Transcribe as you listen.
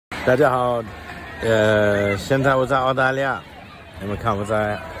大家好，现在我在澳大利亚，你们看我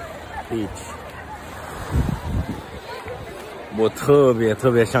在 beach， 我特别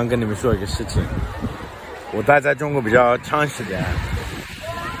想跟你们说一个事情，我待在中国比较长时间，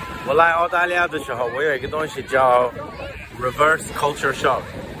我来澳大利亚的时候，我有一个东西叫 reverse culture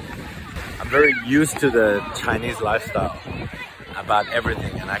shock。I'm very used to the Chinese lifestyle about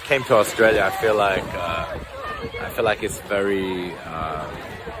everything, and I came to Australia. I feel like it's very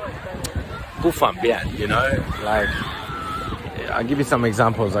不方便 you know, like I'll give you some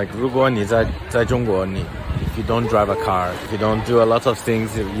examples. Like 如果你在中国，你 if you don't drive a car, if you don't do a lot of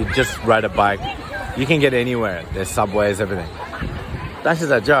things, if you just ride a bike, you can get anywhere. There's subways, everything. 但是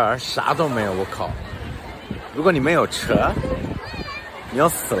在这儿啥都没有，我靠！如果你没有车，你要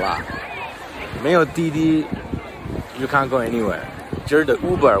死了。没有滴滴 ，you can't go anywhere。今儿的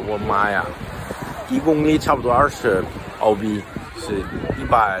Uber， 我妈呀，1公里差不多20澳币，是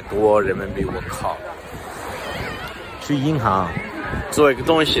100多人民币，我靠！去银行做一个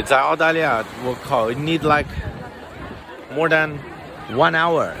东西，在澳大利亚，我靠 ，you need like more than 1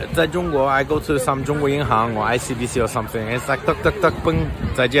 hour。在中国 ，I go to some 中国银行或 ICBC or something，it's like 噔噔噔嘣，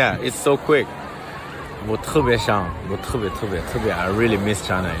再见 ，it's so quick。我特别，I really miss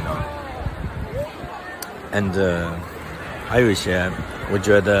China，you know。And 还有一些，我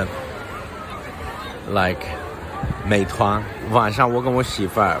觉得 like 美团，晚上我跟我媳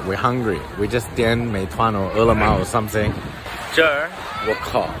妇儿 ，we hungry，we just 点美团或饿了么或 something。这儿我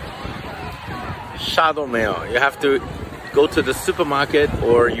靠，啥都没有 ，you have to go to the supermarket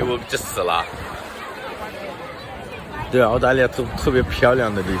or you will just 死了。对，澳大利亚特别漂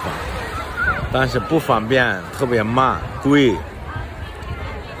亮的地方，但是不方便，特别慢，贵。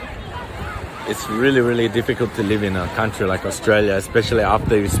It's really difficult to live in a country like Australia, especially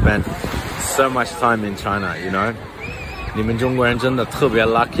after you spend so much time in China, you know? 你们中国人真的特别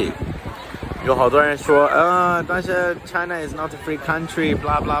lucky. 有好多人说，但是 China is not a free country,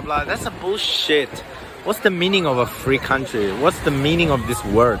 blah blah blah. That's a bullshit. What's the meaning of a free country? What's the meaning of this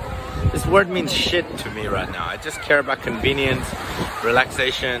word? This word means shit to me right now. I just care about convenience,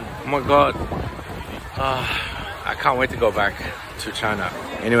 relaxation. Oh my god. I can't wait to go back to China.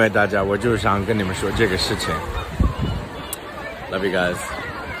 Anyway, 大家，我就是想跟你们说这个事情。Love you guys.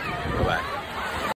 Bye bye.